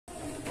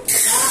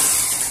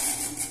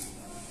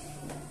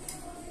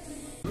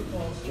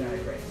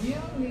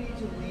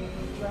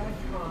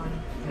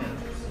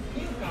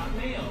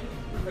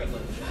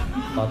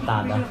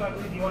Cotada.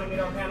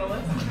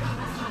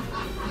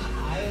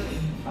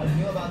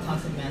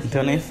 Não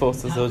tenho nem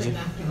forças hoje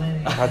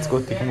pra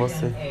discutir com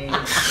você.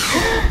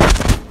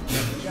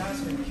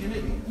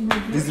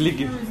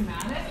 Desligue.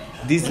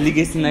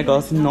 Desliga esse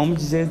negócio em nome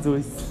de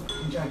Jesus.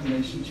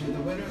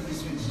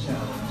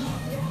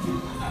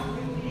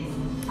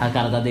 A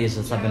cara da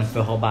Deixa, sabendo que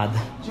foi roubada.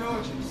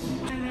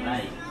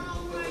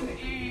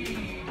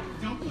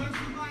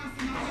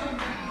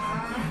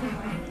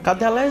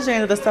 Cadê a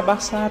legenda dessa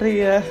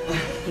baixaria?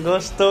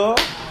 Gostou?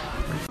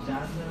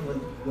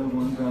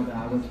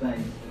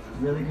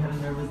 Really kind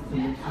of nervous to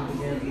look through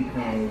again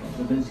because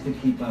the bitch could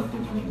keep up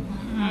with me.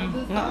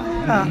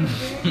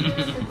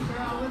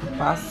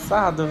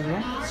 Passado, viu?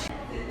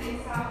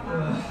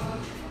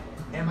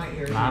 Am I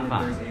irritated? Ah, pá.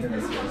 There's 8 of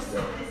us here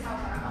still.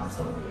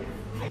 Absolutely.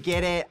 I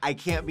get it, I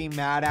can't be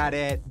mad at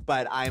it,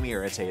 but I'm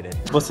irritated.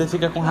 Você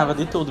fica com raiva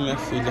de tudo, minha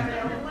filha.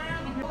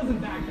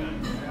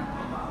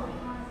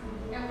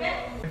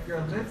 If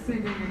you're lip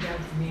syncing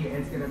against me,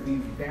 it's gonna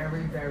be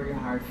very, very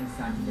hard for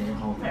Sunday to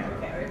home.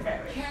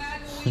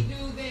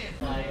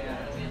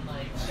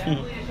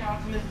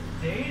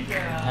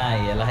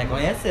 Aí, ela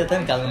reconheceu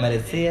também que ela não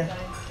merecia.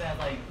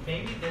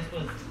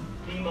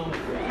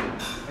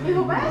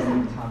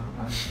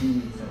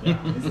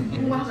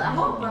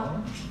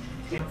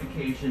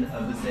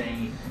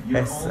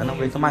 Essa, eu não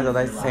aguento mais a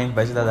dar sem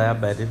inveja da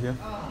diabetes, viu?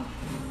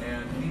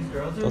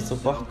 Tô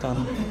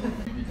suportando.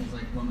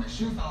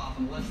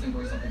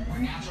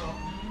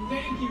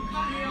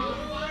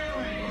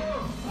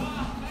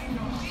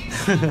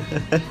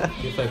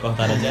 Que foi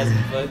cortar a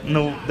Jasmine, foi?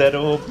 No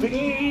deram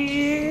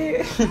pi.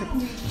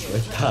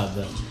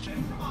 Coitada.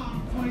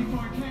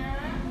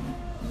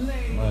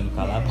 Mano,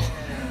 cala a boca.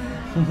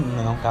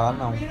 Não cala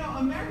não. Que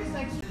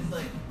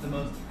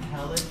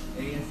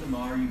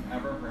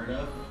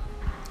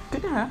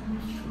é?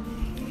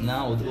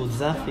 Não, o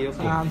desafio,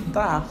 pô. Ah,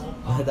 tá.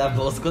 Vai dar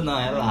Bosco não,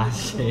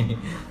 relaxe.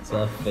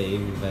 Sua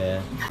feio,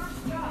 velho.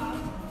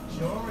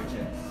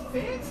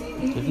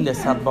 Que vim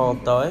dessa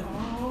bota, olha.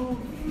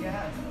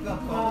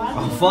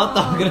 O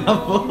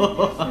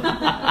fotógrafo.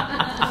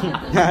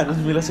 A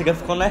Ludmilla chega e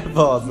ficou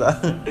nervosa.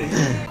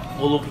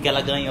 O look que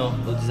ela ganhou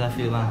do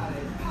desafio lá.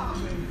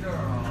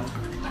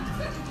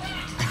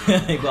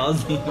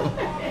 Igualzinho.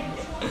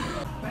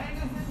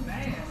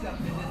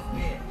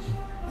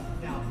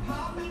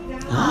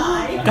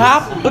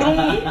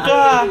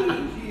 Cabrunca!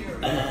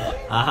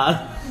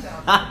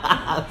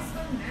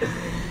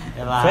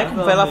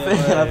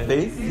 Ela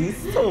fez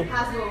isso.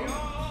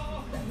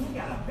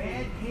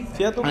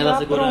 Filha do Ela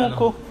segurando.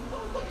 cabrunco.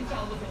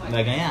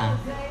 Vai ganhar.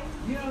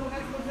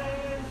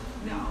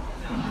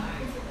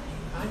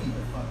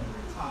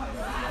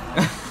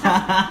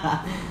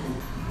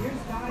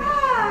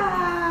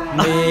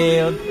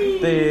 Meu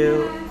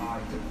Deus.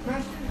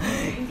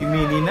 Que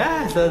menina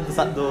é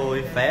essa do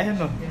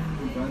inferno?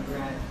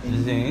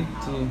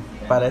 Gente,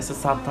 parece o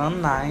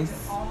Satanás.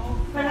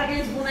 Mas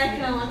aqueles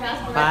bonecão, aquelas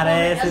bonecão.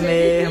 Parece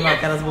mesmo,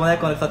 aquelas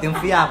boneconas que só tem um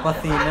fiapo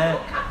assim, né?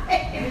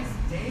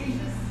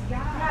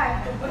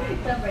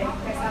 Também,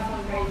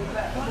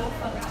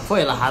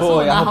 Foi, ela arrasou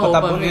Foi, na a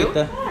roupa tá viu?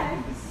 bonita.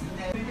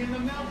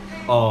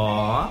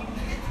 Ó.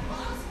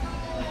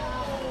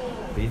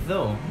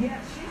 Pisou.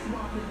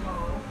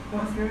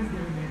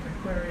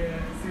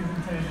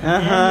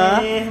 Aham.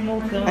 É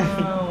mesmo, cão.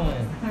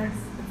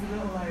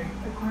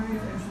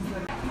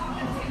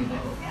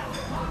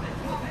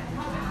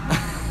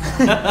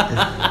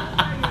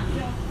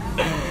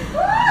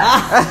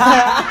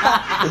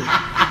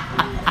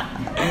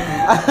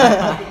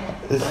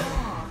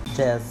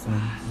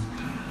 Jasmine.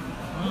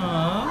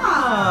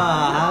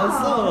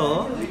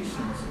 Arrasou.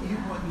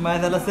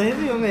 Mas ela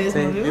serviu mesmo,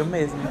 Serviu viu?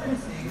 mesmo.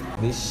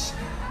 Vixe.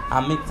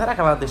 Amiga, será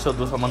que ela deixou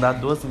duas pra mandar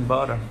duas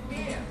embora?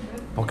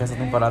 Porque essa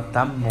temporada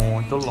tá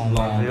muito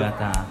longa, viu? Longa,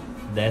 tá.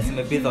 10º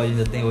episódio,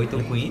 ainda tem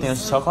 8 queens. Tem o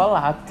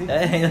chocolate.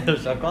 É, ainda tem o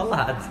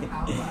chocolate.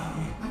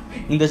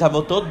 Ainda já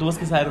voltou duas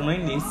que saíram no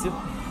início.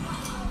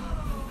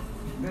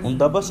 Um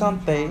double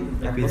chantei.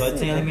 Episódio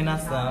sem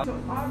eliminação.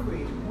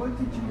 What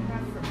did you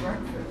have for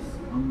breakfast?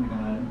 Oh my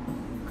god.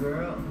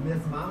 Girl,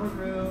 Miss Mama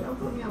Ru, don't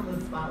put me on the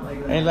spot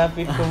like that. Ela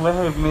ficou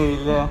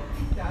vermelha.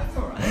 That's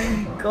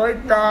alright.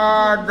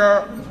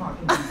 Coitada.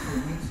 Talking to you for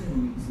weeks and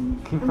weeks and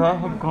Que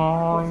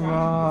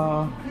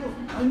vergonha.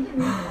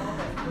 underneath all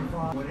that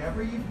bravado,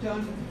 whatever you've done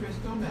with the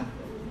crystal method,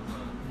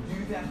 do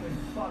that with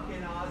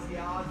fucking Ozzy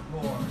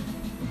Osbourne.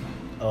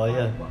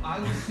 Olha. Well, I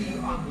will see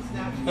you on the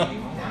Snatch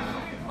game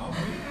now.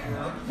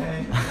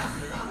 Okay.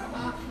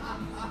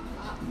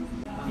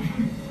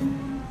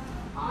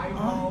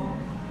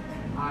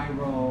 I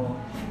roll,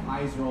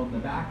 eyes roll in the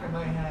back of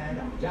my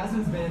head.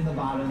 Jasmine's been in the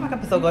bottom. Como é que a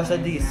pessoa gosta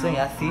disso, hein?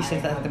 Assiste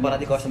essa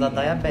temporada e gosta da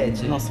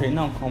diabetes. Não sei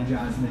não como.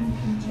 Jasmine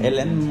can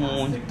Ela é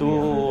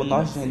muito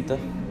nojenta.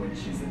 when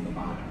she's in the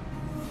bottom.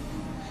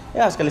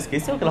 Eu acho que ela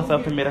esqueceu que ela foi a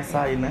primeira a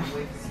sair, né?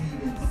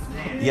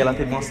 Snatch. E ela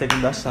teve uma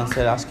segunda chance.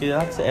 Eu acho que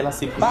ela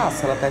se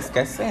passa, ela tá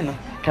esquecendo.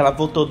 Que ela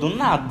voltou do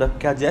nada.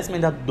 Porque a Jasmine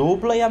ainda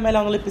dubla e a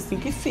melhor no lip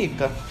sync que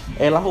fica.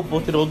 Ela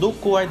RuPaul tirou do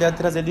cu a ideia de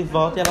trazer de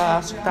volta e ela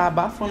acha que tá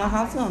abafando,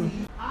 arrasando.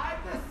 I'm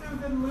the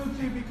Susan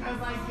Lucci because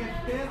I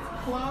get this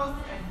close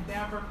and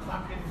never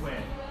fucking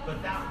win.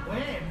 But that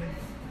win,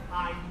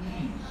 I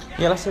need.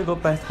 E ela chegou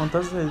perto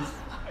quantas vezes?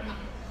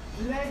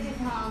 Lady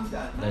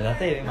Honda. Ela já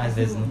teve mais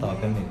vezes no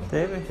top, amigo.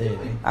 Teve?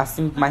 Teve.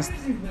 Assim, mas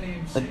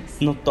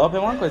no top é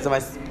uma coisa,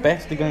 mas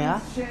perto de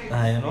ganhar,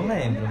 Ah, eu não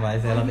lembro,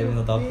 mas ela teve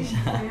no top já.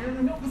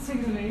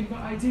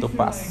 tô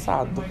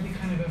passado.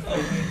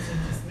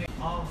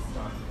 All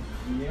Star.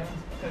 Yeah,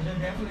 because you're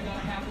definitely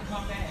gonna have to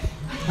come back.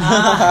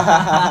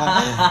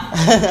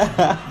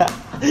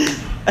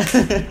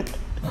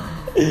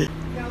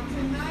 Now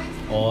tonight.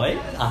 Oi?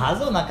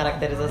 Arrasou na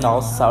caracterização.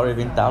 Nossa, a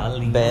Raven tá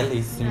linda.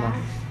 belíssima.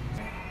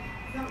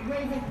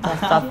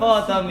 Tá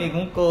foto, amigo,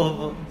 um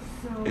corvo.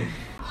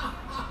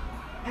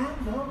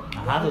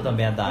 Arrasou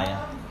também a Daya.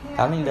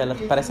 Tá linda, ela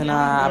tá parecendo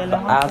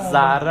a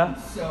Zara.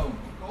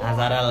 A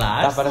Zara Tá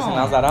Larson. parecendo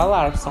a Zara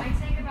Larson.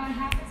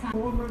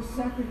 Former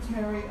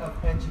Secretary of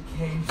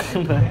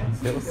Education.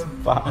 Deus,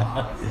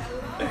 pai.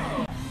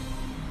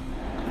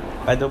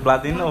 Vai dublar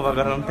de novo,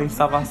 agora não tem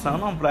salvação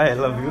não pra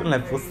ela, viu? Não é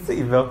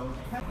possível.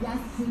 Yes,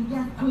 queen,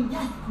 yes, queen,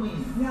 yes,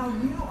 queen. Now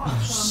you are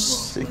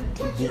Oxi,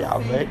 que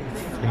diabo é isso?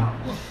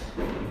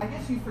 I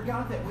guess you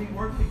forgot that we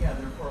worked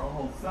together for a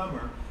whole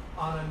summer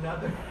on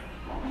another.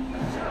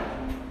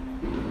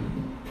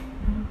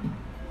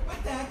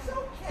 But that's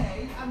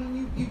okay. I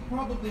mean, you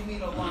probably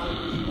meet a lot of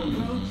people,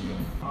 don't you?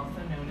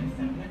 Also known as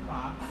 7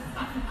 o'clock.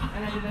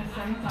 And I did a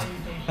sun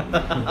salutation.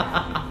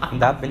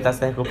 Ainda bem, tá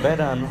se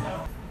recuperando.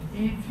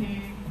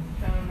 E.T.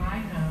 from my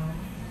home.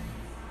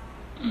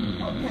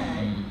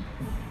 Okay.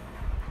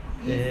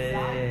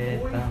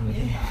 Eita,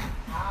 amigo.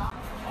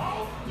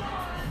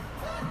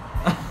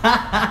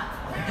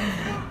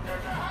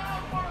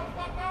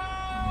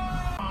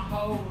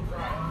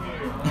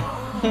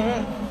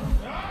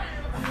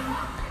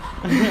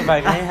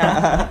 Vai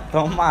ganhar.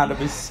 Tomara,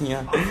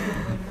 bichinha.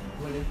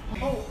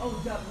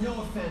 Oh, Dove,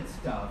 no offense,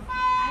 Dove. I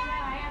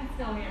know, I am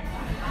still here.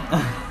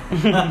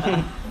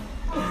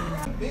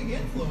 Big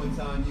influence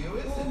on you,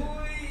 isn't it?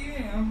 Oh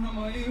yeah, I'm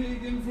a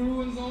big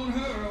influence on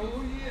her.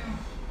 Oh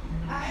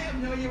yeah. I have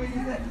no idea what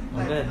you said.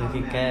 Olha,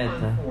 fique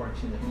quieta.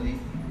 Unfortunately.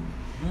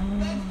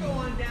 Let's go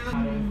on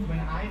down. When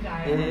I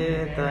die,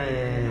 Eita,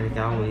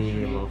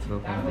 ele, Willow,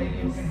 that way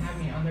you can have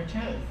me on their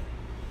toes.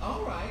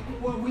 All right.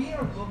 Well, we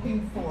are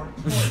looking for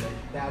a toilet.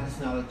 That is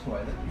not a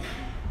toilet.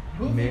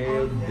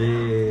 Meu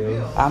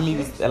Deus.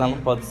 Amigos, ela não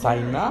pode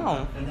sair,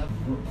 não.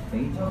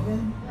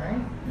 Beethoven,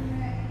 right?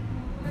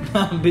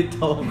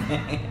 Beethoven.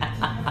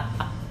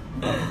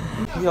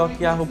 Pior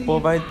que a RuPaul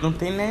vai, não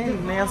tem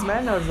nem as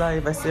melhores aí.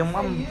 Vai ser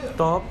uma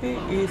top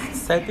e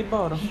 7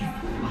 bora.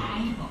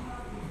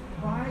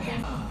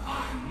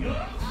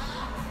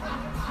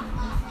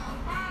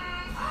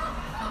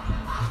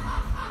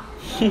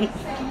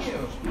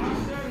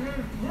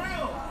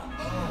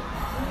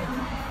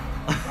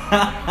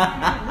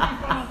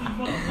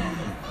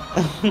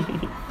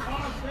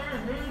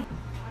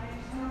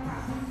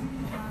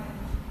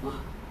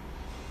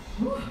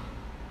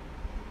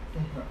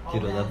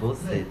 Tirou da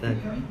boceta.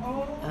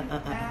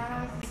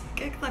 O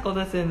que tá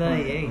acontecendo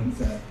aí, hein?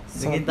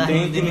 Ninguém tá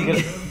rindo de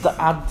ninguém.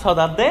 Só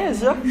da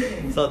Deja?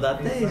 Só dá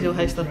 10, o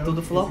resto tá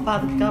tudo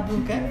flopado. Que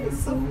cabelo que é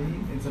isso?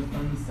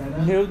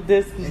 Meu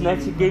Deus, que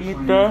Snatch Game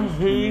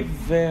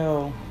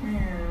terrível.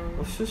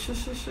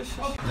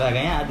 Vai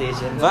ganhar,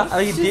 deixa.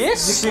 Vai,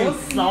 deixa. Com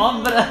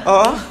sobra.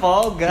 Ó.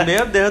 Folga.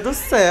 Meu Deus do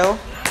céu.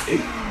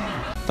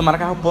 Tomara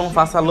que a RuPaul não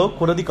faça a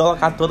loucura de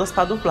colocar todas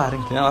pra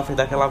dublarem, que ela fez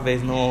daquela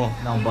vez no...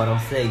 Não, bora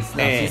 6.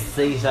 Não, É. se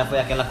 6 já foi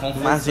aquela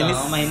confusão. Imagine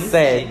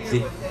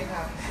 7.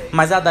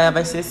 Mas a Daya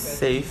vai ser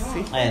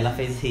safe. É, ela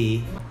fez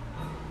rir.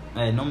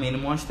 É, no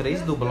mínimo umas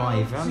 3 dublam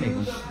aí, viu,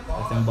 amigo?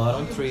 Vai ser um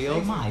bottom 3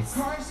 ou mais.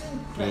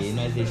 Que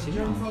não existe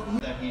não.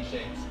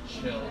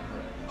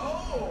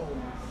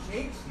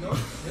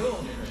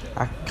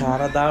 A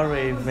cara da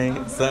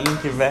Raven. Sannin,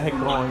 que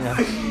vergonha.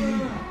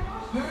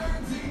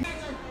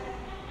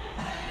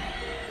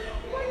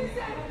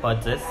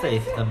 Pode ser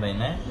safe também,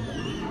 né?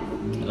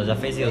 Ela já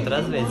fez rir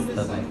outras vezes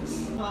também.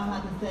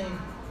 Okay.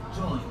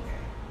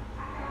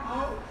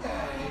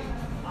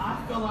 I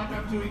feel like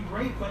I'm doing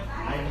great, but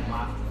I haven't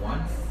laughed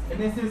once. And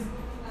this is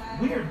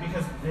weird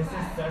because this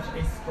is such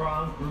a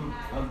strong group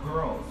of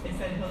girls. They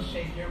said he'll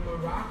shake your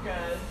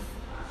maracas.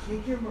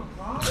 Shake your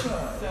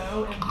maracas.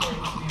 So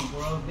important to be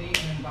worldly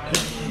and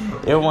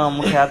environmentally. Eu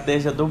amo que a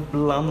Deja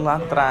dublando lá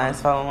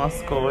atrás, falando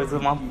umas coisas,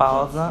 uma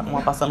pausa,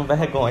 uma passando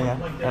vergonha.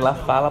 Ela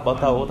fala,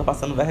 bota a outra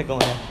passando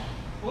vergonha.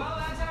 Well,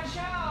 that's our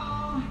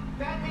show.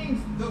 That means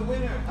the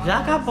winner. Já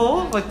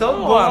acabou, foi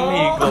tão Ô, bom.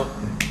 amigo.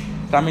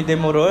 Pra mim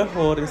demorou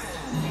horrores.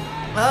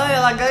 Ai,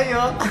 ela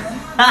ganhou.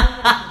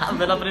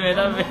 Pela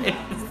primeira vez.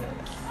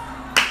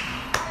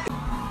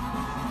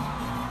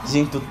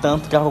 Gente, o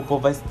tanto que a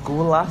RuPaul vai Vai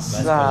esculachar.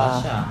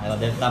 esculachar. Ela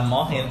deve estar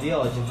morrendo de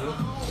ódio, viu?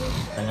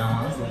 Pegar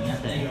uma asinha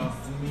até.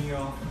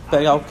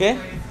 Pegar o quê?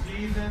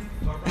 Jesus,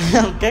 but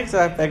O que você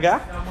vai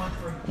pegar?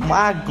 Uma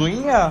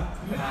aguinha?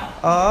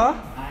 Ó. I'm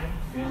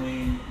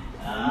feeling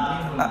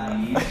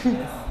really this is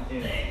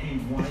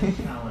the one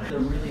challenge, a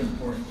really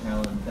important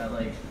challenge that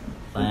like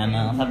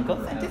Não, sabe o que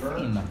eu sento em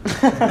cima.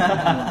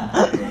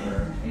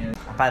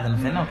 Rapaz, eu não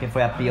sei não quem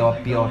foi a pior,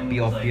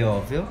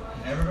 viu?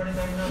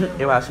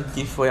 Eu acho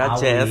que foi a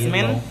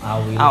Jasmine, Willow,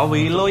 a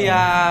Willow e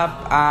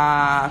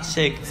a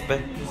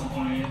Shakespeare.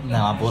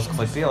 Não, a Bosco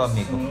foi pior,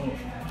 amigo.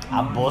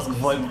 A Bosco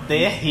foi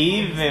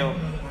terrível.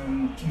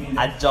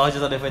 A Georgia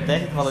também foi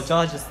terrível. Falou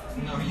Georgia?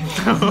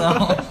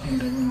 Não.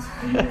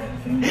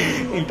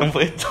 Então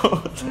foi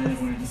todo.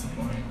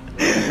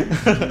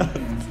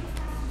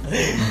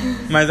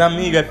 Mas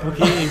amiga, é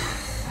porque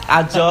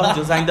a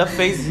Georgia ainda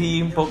fez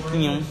rir um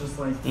pouquinho.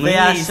 No Você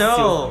início,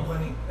 achou?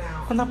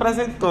 quando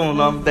apresentou o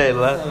nome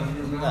dela.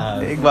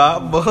 Igual a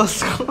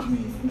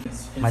Bosco.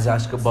 Mas eu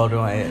acho que o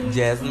bottom é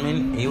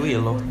Jasmine e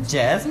Willow.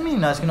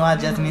 Jasmine? Acho que não é a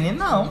Jasmine,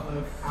 não.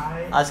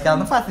 Acho que ela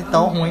não faz assim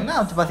tão ruim,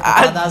 não. Tipo assim, A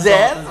comparada às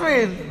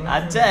Jasmine? outras.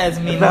 A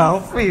Jasmine.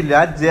 Não, filho,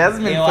 a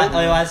Jasmine Eu,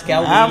 foi... eu acho que é a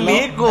Willow.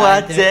 Amigo, tá, a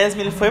entre-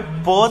 Jasmine foi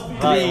podre.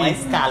 Olha, uma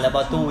escala, eu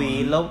boto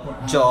Willow,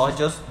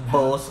 Georgios,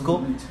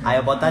 Bosco, aí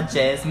eu boto a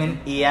Jasmine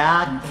e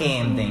a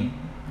Camden.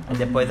 Aí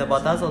depois eu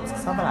boto as outras que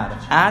sobraram.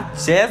 A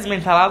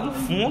Jasmine tá lá no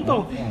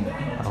fundo?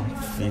 Não,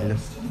 filho.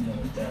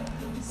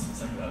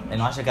 Eu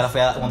não acho que ela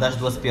foi uma das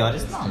duas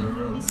piores,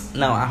 não.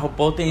 Não, a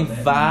RuPaul tem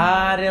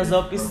várias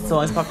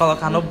opções pra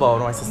colocar no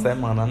bottom essa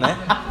semana, né?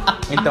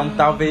 Então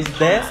talvez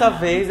dessa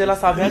vez ela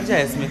salve a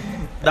Jasmine.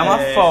 Dá uma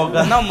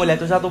folga. Não, mulher,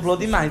 tu já dublou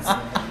demais.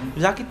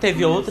 Já que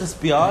teve outras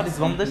piores,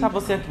 vamos deixar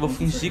você aqui. Vou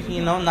fingir que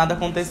não, nada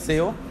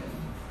aconteceu.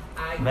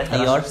 Se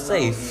You're ela,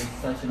 safe. se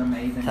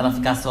ela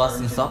ficar só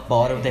assim, só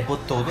bora o tempo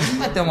todo,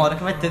 vai ter uma hora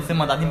que vai ter que ser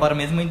mandado embora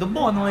mesmo indo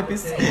bom no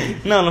episódio.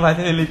 Não, não vai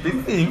ter lip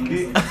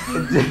sync.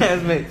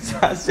 Jasmine,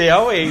 achei a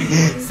way.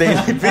 Sem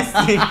lip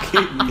sync.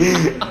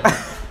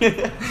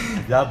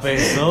 Já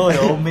pensou? É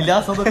a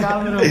humilhação do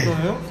cabrão,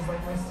 viu?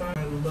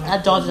 A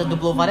Georgia já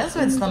dublou várias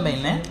vezes também,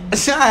 né?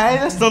 Já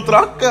elas estão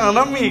trocando,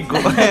 amigo.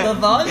 Eu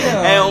tô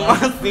olhando. É uma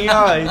assim,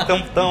 ó.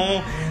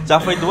 Então, já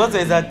foi 2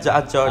 vezes a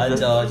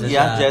Georgia, e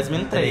a já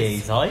Jasmine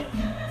 3. Olha.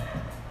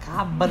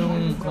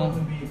 Cabrunco.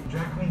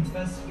 Drag Queen's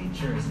best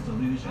feature is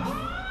delusion.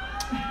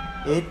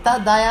 Eita,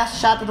 daí a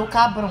chata do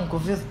cabrunco,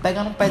 viu?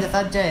 Pega no pé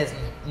dessa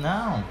Jasmine.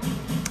 Não.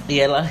 E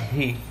ela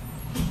ri.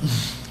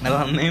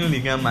 Ela nem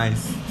liga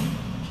mais.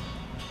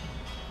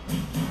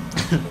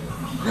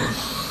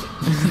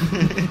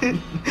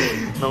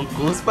 Não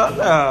cuspa,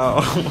 não.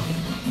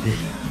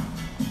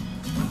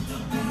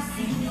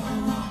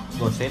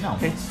 Gostei não.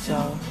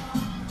 Tchau.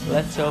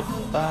 Let's your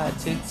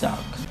body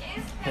talk.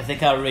 Pensei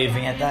que a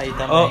Raven é daí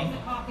também.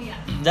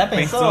 Já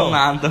pensou? Pensou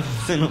nada,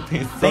 você não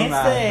pensou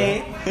nada.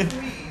 Pensei.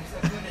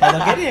 Mas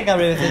eu queria que a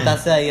Raven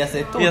sentasse aí, ia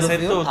ser tudo, Ia ser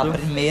viu? tudo. A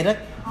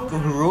primeira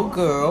Ru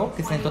Girl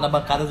que sentou na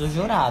bancada dos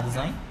jurados,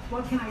 hein?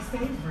 What can I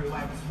say, Drew? I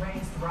was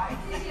raised right.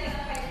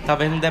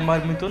 Talvez não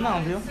demore muito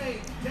não, viu?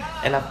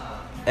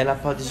 Ela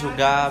pode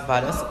julgar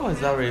várias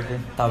coisas, a Raven.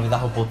 Talvez a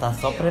RuPaul tá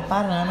só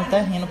preparando o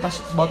terreno pra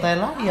botar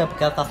ela aí, ó,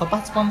 porque ela tá só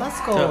participando das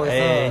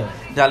coisas.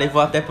 Já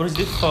levou até pros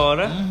de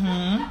fora.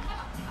 Uhum.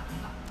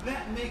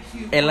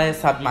 Ela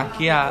sabe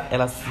maquiar,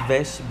 ela se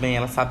veste bem,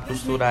 ela sabe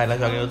costurar, ela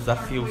já ganhou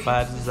desafio,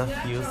 vários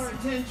desafios.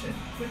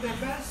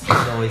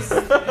 Dois.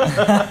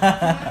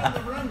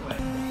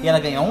 E ela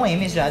ganhou um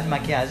M já de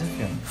maquiagem,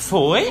 filho.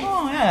 Foi?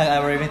 Oh, é,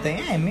 a Raven tem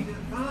M.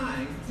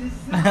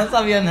 Não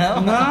sabia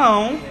não?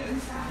 Não.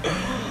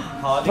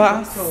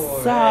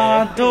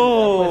 Passado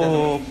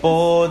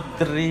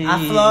podre. A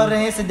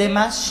Florence The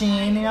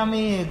Machine, meu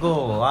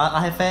amigo. A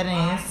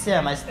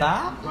referência, mas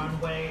tá?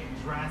 Runway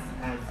dressed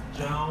as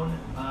Joan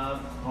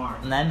of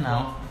Arc. Né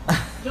não.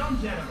 Joan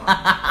Jennifer.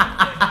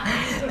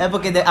 É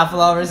porque a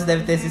Florence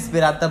deve ter se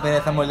inspirado também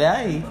nessa mulher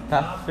aí.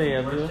 Tá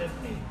feia, viu? Worship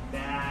a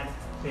bad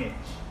bitch.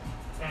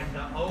 And the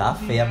Tá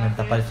OG feia mesmo,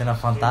 tá parecendo uma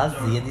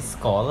fantasia de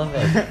escola,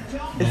 velho.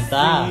 Não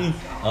tá? Sim.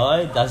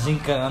 Olha, das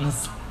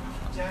gincanas.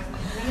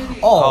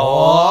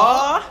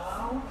 Ó,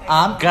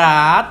 A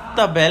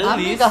gata,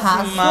 amiga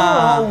belíssima.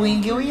 arrasou o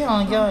Wing e o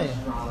Yang, olha.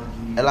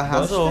 Ela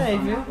arrasou. Gostei,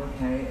 viu?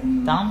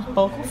 Tá um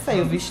pouco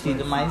feio o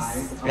vestido,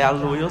 mas... É a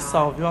lua e o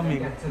sol, viu,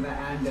 amigo?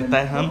 Você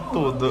tá errando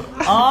tudo.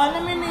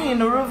 Olha,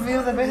 menino, o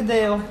review você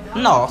perdeu.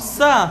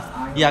 Nossa!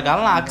 E a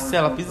galáxia,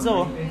 ela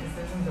pisou.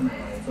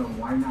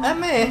 É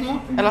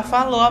mesmo. Ela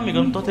falou, amiga,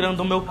 eu não tô tirando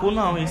do meu cu,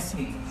 não, isso.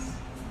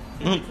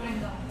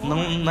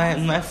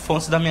 Não é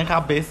fonte da minha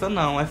cabeça,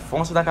 não. É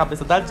fonte da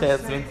cabeça da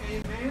Jasmine.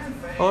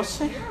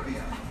 Oxi.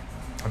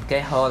 É porque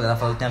é roda, ela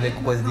falou que tem a ver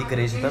com coisa de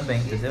igreja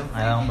também, entendeu?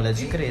 Ela é uma mulher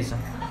de igreja.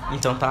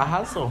 Então tá,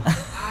 arrasou.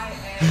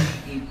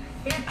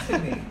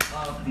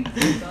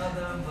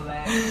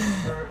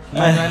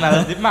 Mas não é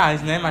nada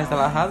demais, né? Mas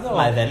ela arrasou.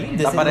 Mas é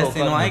lindo Tá esse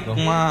parecendo look, amigo.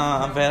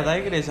 uma velha da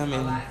igreja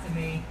mesmo.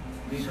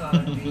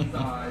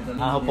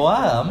 A RuPaul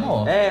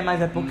amor. É,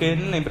 mas é porque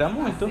não lembra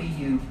muito.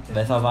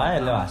 Vai salvar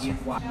ela, eu acho.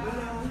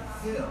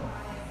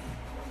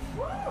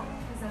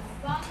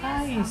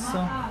 É isso.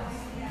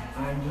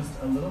 I'm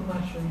just a little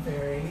mushroom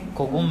fairy.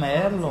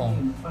 Cogumelo?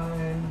 Fun.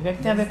 O que é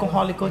que tem a ver com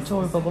Holly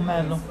Couture,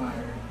 cogumelo?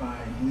 Inspired by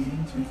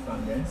bleeding tooth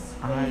fungus.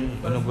 Ai,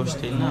 eu não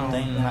gostei não. Não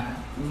tem nada.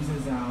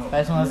 Oozes out.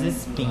 Parece umas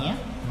espinhas.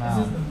 This is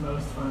Não. the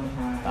most fun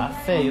I've had. Tá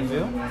feio,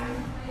 viu?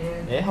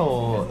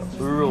 Errou.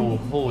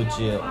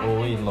 Rude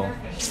ou Willow.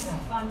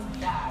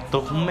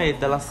 Tô com medo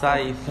dela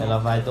sair. Ela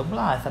vai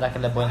dublar. Será que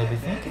ela é boa em lip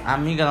sync?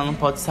 Amiga, ela não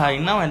pode sair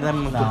não, ela é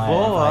muito Não,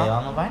 boa.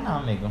 ela não vai não,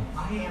 amigo.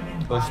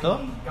 Gostou?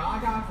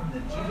 Gaga from the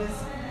Judas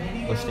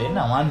video. Gostei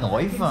não. A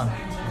noiva?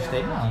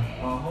 Gostei não.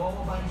 A whole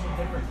bunch of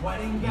different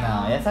wedding gowns.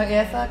 Não,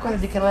 essa coisa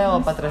de que ela é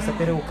ópera atrás dessa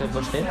peruca.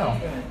 Gostei não.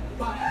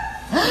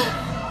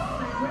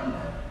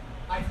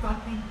 I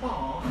fucking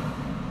fall.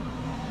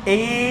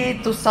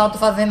 Eita, o salto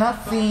fazendo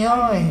assim,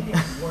 ó.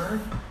 It's worth.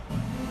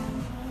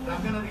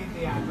 I'm gonna be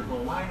theatrical.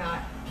 Why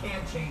not?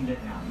 Can't change it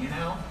now, you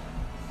know?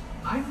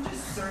 I'm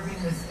just serving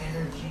this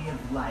energy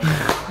of life.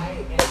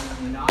 I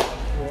am not a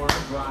poor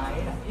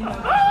bride. You know,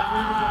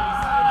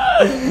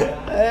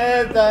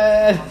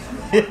 Eita,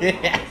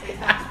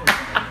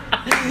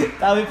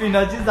 Tava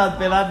hipnotizado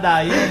pela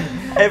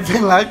Diane. É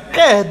pela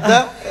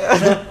queda.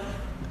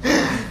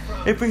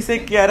 Eu pensei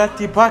que era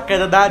tipo a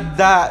queda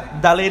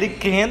da Lady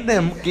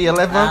Camden, que ia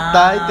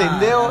levantar,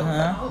 entendeu?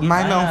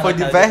 Mas não, foi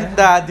de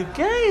verdade. O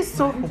que é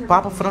isso? O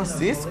Papa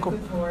Francisco?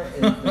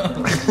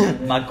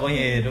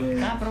 Maconheiro.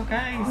 Cabrão, que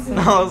é isso?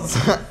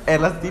 Nossa,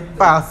 ela se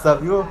passa,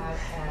 viu?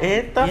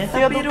 Eita, E essa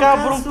filha do peruca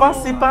cabrão azul? pra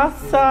se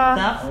passar.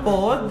 Tá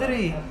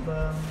podre.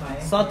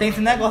 Só tem esse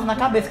negócio na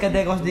cabeça que é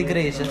negócio de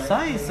igreja.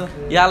 Só isso.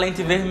 E a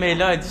lente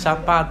vermelha, olha, de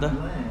chapada. Girl,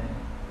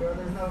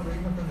 there's no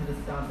reason for me to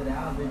stomp it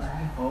out. It's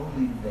the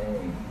holy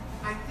day.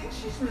 I think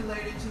she's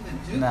related to the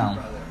Duke Não.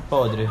 brother.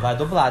 Podre. Vai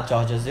dublar,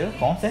 Georgia, viu?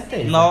 Com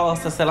certeza.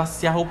 Nossa, se ela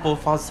se arrupou,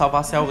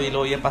 salvasse a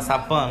Willow, ia passar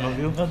pano,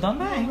 viu? Eu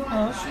também.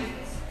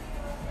 Oxe.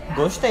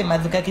 Gostei,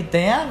 mas o que é que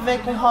tem a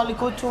ver com Holly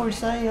Couture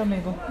isso aí,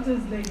 amigo?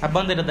 A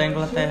bandeira da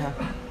Inglaterra.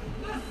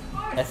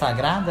 É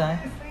sagrada, é?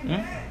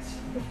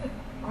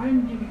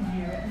 I'm giving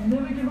you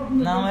never give up on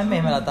the Não, é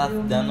mesmo. Ela tá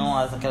dando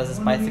aquelas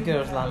Spice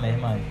Girls lá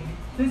mesmo, aí.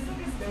 This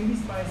look is baby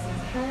spices,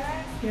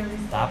 scary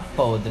Tá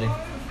podre.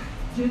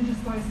 ginger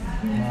spices.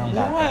 Não,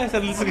 gata. Ué,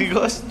 você disse que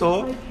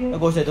gostou. Eu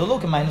gostei do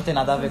look, mas não tem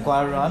nada a ver com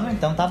a Runway,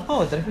 então tá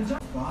podre.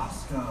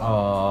 Bosco.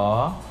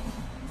 Ó.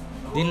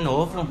 De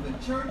novo.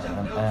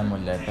 É,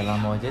 mulher, pelo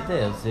amor de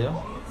Deus, viu?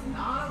 Not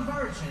a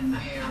virgin,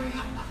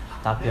 Mary.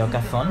 Tá pior que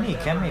a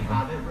Sonic, amigo.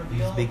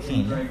 Os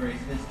biquíni.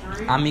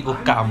 Amigo,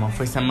 calma.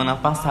 Foi semana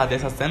passada,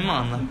 essa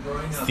semana.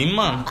 Se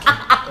manque.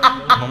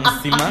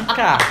 Vamos se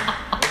mancar.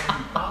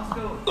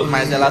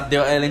 Mas ela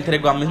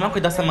entregou a mesma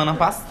coisa da semana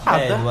passada.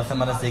 É, 2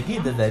 semanas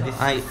seguidas, é de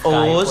Aí, cair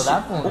hoje. por da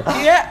bunda. O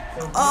que é?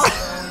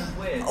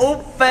 O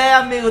pé,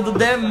 amigo, do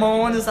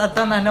demônio,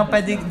 Satanás, não é o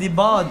pé de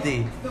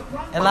bode.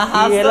 Ela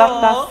arrasou. E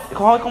ela tá.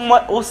 Qual é como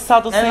o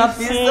salto sem Ela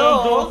fundo?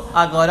 pisou.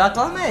 Agora eu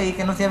aclamei,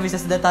 que eu não tinha visto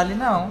esse detalhe,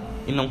 não.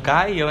 E não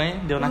caiu, hein?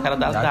 Deu na cara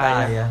da Daya.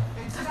 Daya.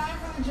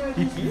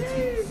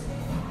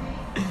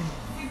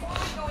 Before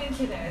we go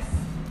into this,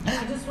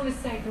 I just want to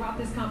say throughout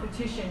this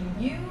competition,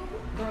 you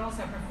girls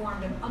have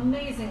performed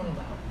amazingly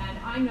well. And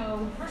I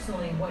know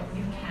personally what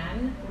you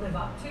can live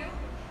up to.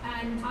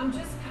 And I'm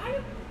just kind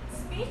of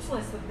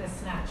speechless with this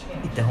Snatch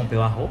game.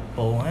 Interrompeu a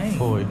roupa, hein?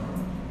 Foi.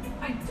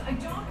 I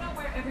don't know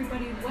where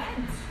everybody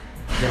went.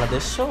 E ela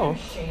deixou.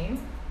 Shame.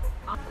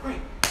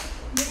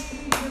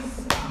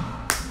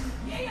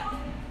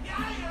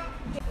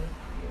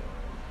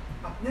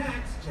 Up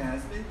next,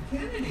 Jasmine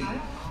Kennedy.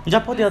 Já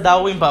podia dar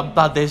o win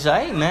pra Deja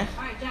aí, né?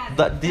 All right,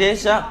 Jazz.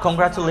 Deja,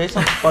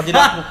 congratulations. Pode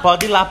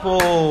ir lá pro.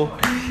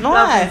 Não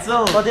Já é?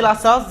 pensou? Pode ir lá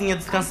sozinha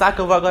descansar,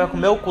 que eu vou agora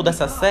comer o cu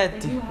dessa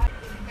 7.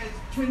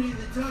 As Trinity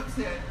the Tuck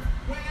said,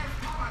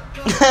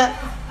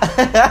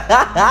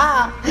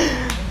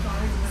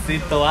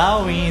 Citou a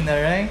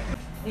winner, hein?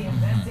 The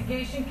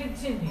investigation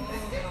continues.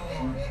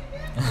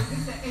 is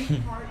this an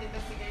 8-part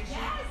investigation?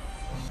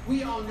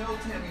 We all know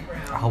Tammy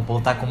A Brown.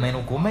 RuPaul tá comendo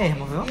o cu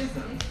mesmo, viu?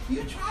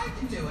 You tried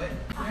to do it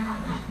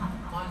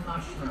on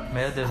mushrooms.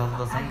 Meu Deus, ela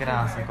tá sem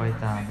graça,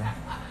 coitada.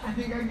 I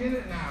think I get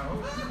it now.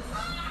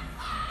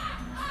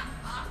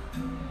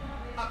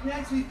 Up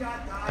next, we've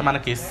got Daya. Tomara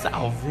que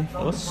salve.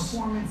 Oxi.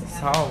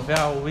 Salve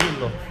a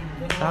Willow.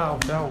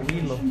 Salve a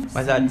Willow.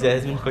 Mas a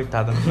Jasmine,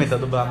 coitada, não tenta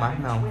dublar mais,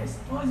 não. The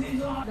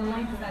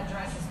length of that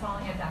dress is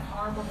falling at that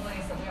horrible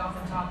place that we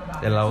often talk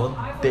about. Ela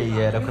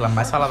odeia, era o que ela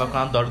mais falava com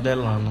a Doro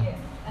Delano.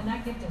 And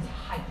that gift is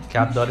hyped. Que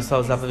a Doro só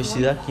usava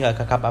vestido aqui, ó,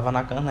 que acabava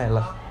na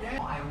canela. I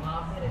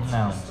love that it's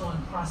Não. still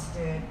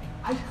encrusted.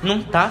 I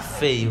Não tá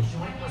feio,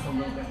 joint was a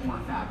little bit more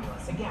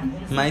fabulous. Again,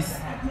 it is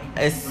mas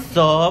é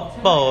só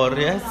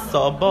body, é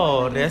só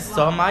body, é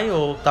só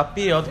maiô. Tá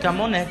pior do que a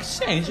Monarch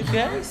Change, que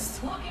é isso?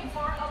 Looking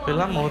for a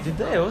Pelo amor de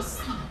Deus.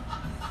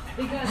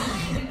 because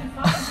we didn't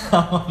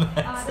find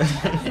that's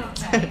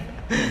okay.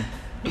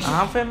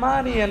 Ave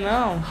Maria,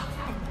 não.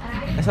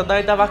 Essa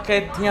daí tava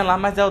quietinha lá,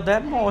 mas é o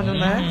demônio,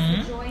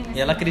 né? E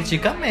ela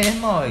critica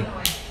mesmo, ó.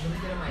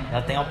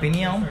 Ela tem a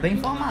opinião bem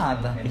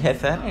formada. E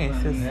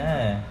referências.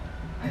 É.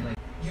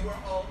 You are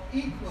all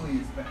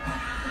equally as bad.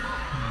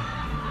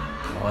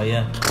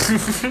 Olha.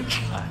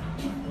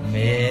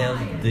 Meu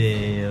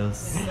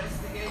Deus.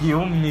 Que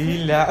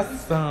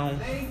humilhação.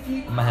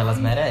 Mas elas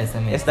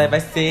merecem mesmo. Esse daí vai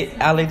ser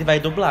a Lady vai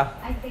dublar.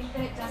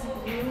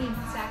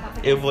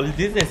 Eu vou lhe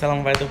dizer, se ela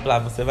não vai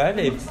dublar, você vai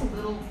ver.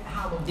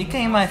 E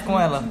quem mais com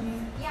ela?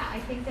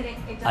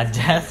 A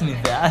Jasmine,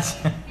 você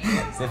acha?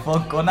 Você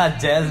focou na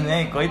Jasmine,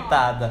 hein?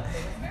 Coitada.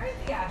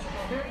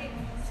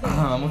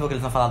 Vamos ver o que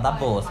eles vão falar da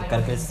Bosco. Eu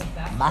quero que eles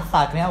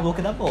massacrem a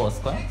boca da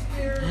Bosco, hein?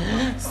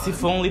 Se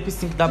for um lip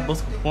sync da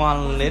Bosco com a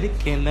Lady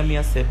Kendall,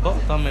 ia ser bom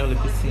também o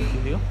lip sync,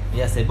 viu?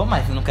 Ia ser bom,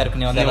 mas eu não quero que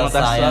nenhuma delas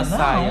das saia, suas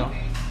saiam.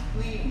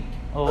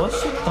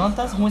 Oxe,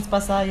 tantas ruins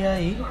pra sair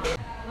aí.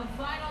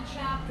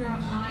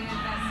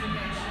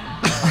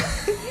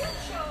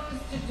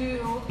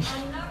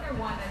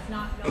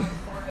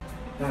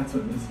 That's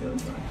what this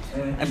feels like.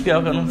 É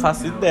pior que eu não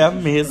faço ideia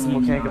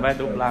mesmo quem é que vai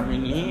dublar,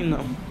 menino.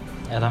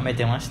 Ela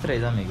meteu umas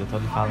 3, amigo, eu tô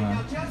lhe falando.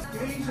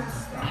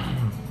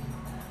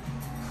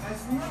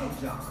 As Little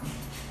John,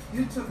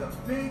 you took a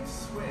big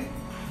swing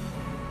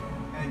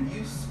and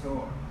you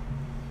scored.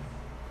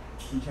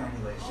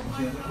 Congratulations,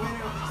 you're the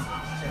winner of this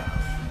week's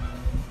challenge.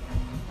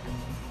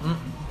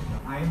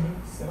 I'm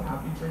so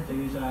happy for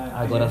Deja.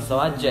 Agora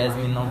só a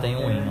Jasmine não tem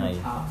um hino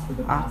aí.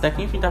 Até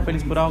que enfim tá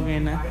feliz por alguém,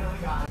 né?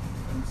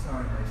 I'm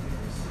sorry, my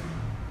dears.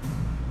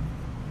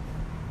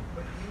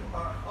 But you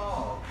are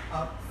all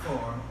up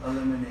for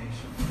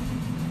elimination.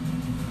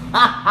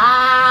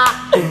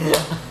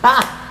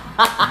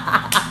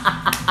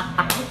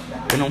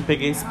 Eu não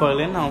peguei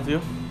spoiler não, viu?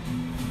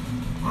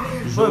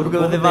 Foi porque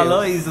você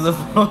falou isso, não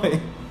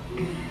foi?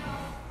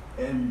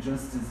 And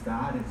just as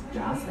bad as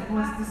Jasmine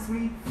was this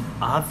week,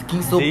 Ah, que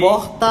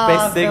insuportável,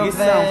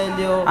 perseguição.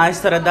 velho. A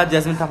história da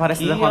Jasmine tá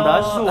parecida com a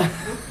da Ju. but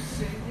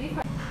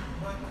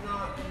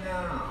not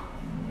now.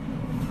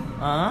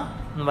 Hã?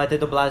 Não vai ter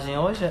dublagem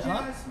hoje? Hã?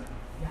 Jasmine.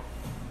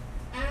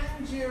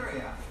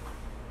 Angeria.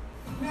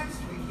 Next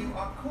week you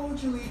are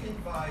cordially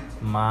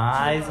invited.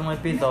 Mais to um our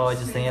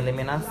episódio next sem week's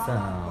eliminação.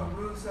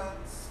 Lollapalooza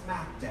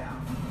Smackdown.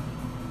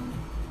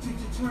 To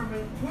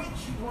determine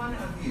which one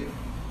of you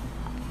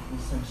will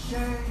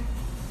sashay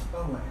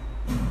away.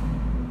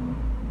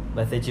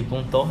 Vai ser tipo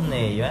um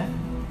torneio, é?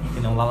 Que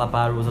não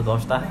Lollapalooza do All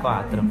Star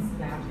 4. I'm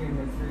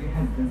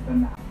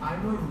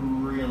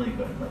a really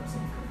good lip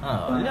syncer.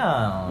 Ah,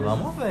 olha,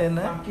 vamos ver,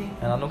 né?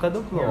 Ela nunca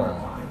dublou.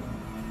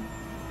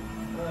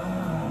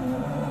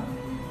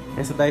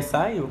 Esse daí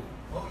saiu.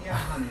 Oh yeah,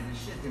 honey, the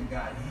shit done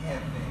got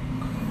heavy.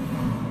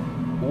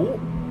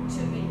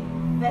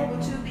 Verbo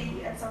to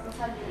be, é só que eu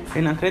falei.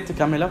 Eu não acredito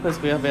que a melhor coisa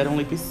que eu ia ver era um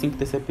lip sync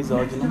desse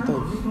episódio, não teve.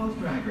 RuPaul's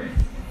Drag Race.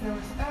 There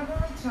was ever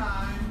a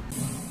time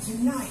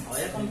tonight.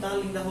 Olha como tá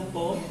linda a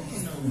RuPaul.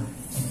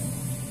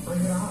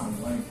 Bring it on,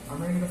 like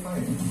I'm ready to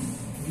fight.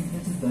 These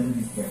bitches better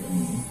be scared of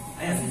me.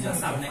 Aí a gente já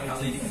sabe, né? Que a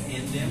Lady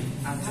Kendall,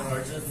 a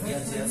Georgia e a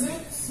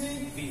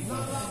Jasmine.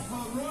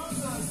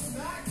 Lollapalooza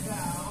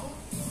Smackdown.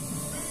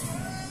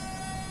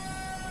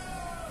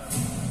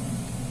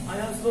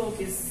 Olha as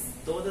looks,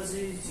 todas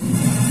de...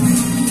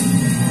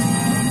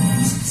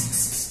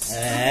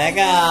 É,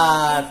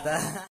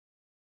 gata.